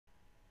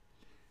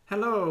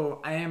Hello,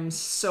 I am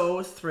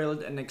so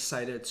thrilled and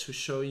excited to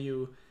show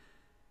you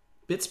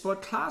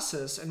Bitsboard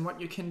classes and what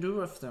you can do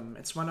with them.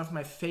 It's one of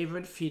my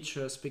favorite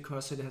features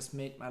because it has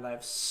made my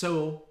life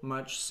so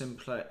much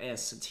simpler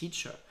as a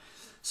teacher.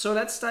 So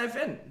let's dive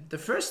in. The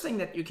first thing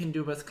that you can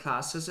do with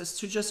classes is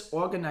to just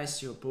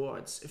organize your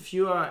boards. If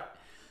you are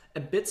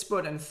a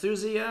Bitsboard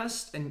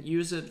enthusiast and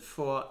use it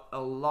for a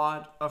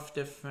lot of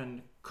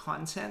different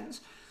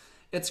content,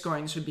 it's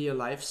going to be a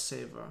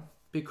lifesaver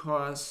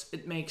because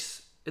it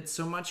makes it's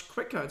so much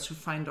quicker to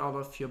find all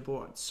of your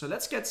boards. So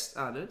let's get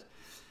started.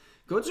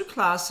 Go to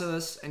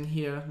classes, and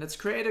here let's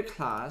create a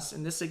class.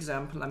 In this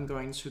example, I'm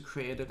going to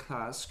create a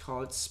class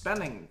called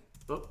spelling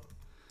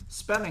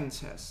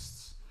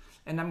tests,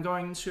 and I'm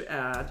going to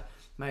add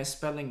my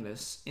spelling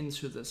list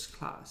into this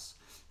class.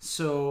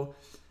 So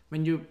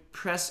when you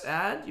press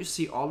add, you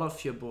see all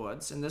of your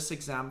boards. In this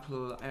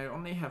example, I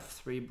only have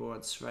 3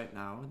 boards right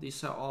now.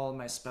 These are all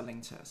my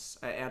spelling tests.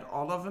 I add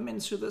all of them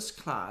into this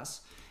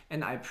class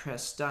and I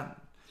press done.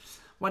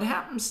 What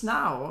happens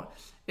now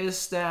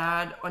is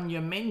that on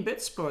your main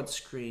Bitsboard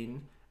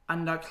screen,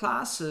 under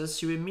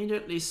classes, you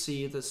immediately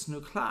see this new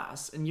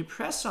class and you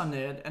press on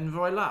it and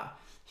voila,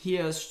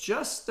 here's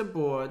just the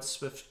boards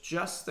with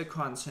just the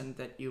content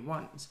that you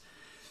want.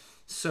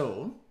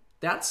 So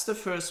that's the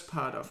first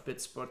part of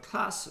Bitsboard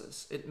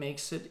classes. It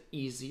makes it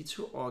easy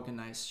to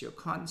organize your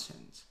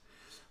content.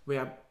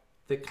 Where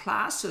the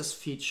classes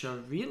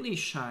feature really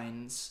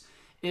shines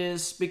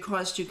is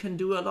because you can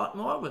do a lot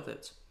more with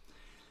it.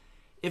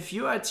 If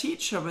you are a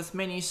teacher with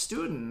many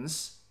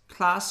students,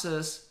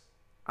 classes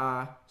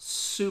are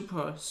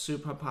super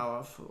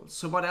powerful.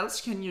 So what else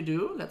can you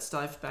do? Let's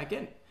dive back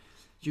in.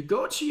 You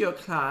go to your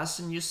class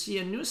and you see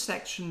a new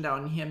section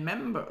down here,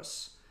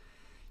 members.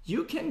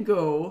 You can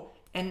go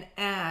and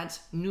add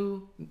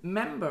new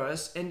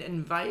members and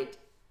invite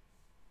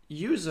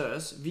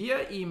users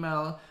via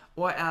email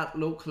or add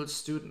local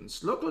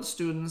students. Local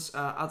students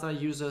are other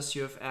users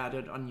you have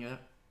added on your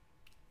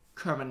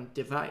current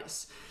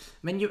device.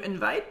 When you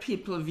invite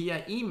people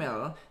via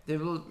email, they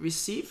will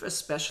receive a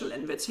special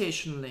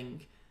invitation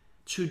link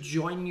to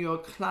join your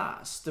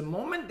class. The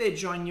moment they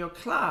join your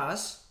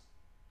class,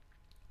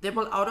 they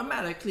will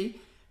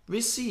automatically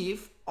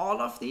receive all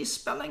of these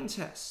spelling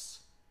tests.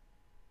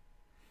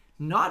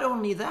 Not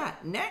only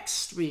that,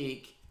 next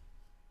week,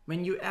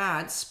 when you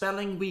add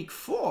spelling week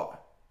 4,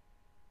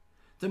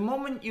 the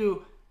moment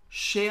you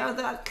share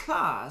that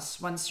class,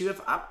 once you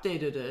have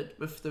updated it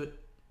with the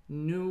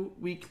new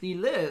weekly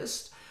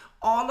list,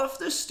 all of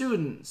the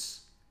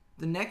students,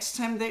 the next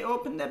time they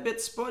open their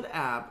Bitsboard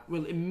app,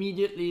 will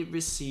immediately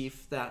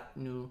receive that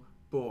new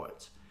board.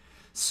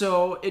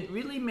 So it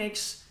really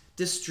makes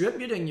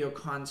distributing your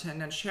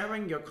content and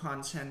sharing your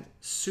content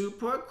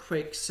super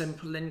quick,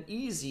 simple, and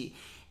easy.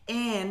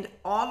 And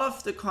all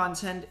of the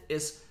content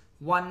is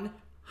 100%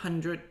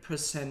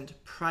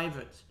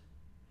 private.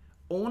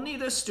 Only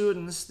the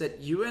students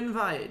that you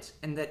invite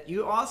and that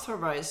you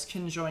authorize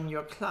can join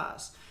your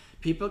class.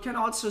 People can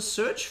also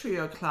search for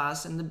your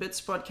class in the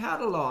Bitsboard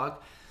catalog,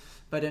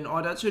 but in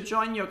order to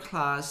join your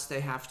class, they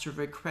have to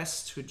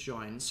request to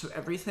join. So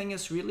everything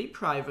is really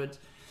private,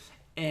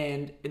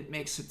 and it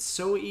makes it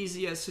so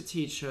easy as a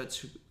teacher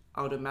to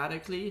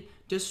automatically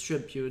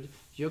distribute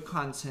your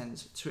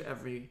content to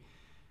every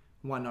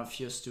one of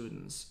your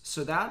students.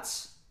 So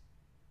that's,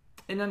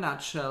 in a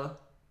nutshell,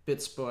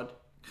 Bitsboard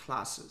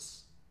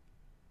classes.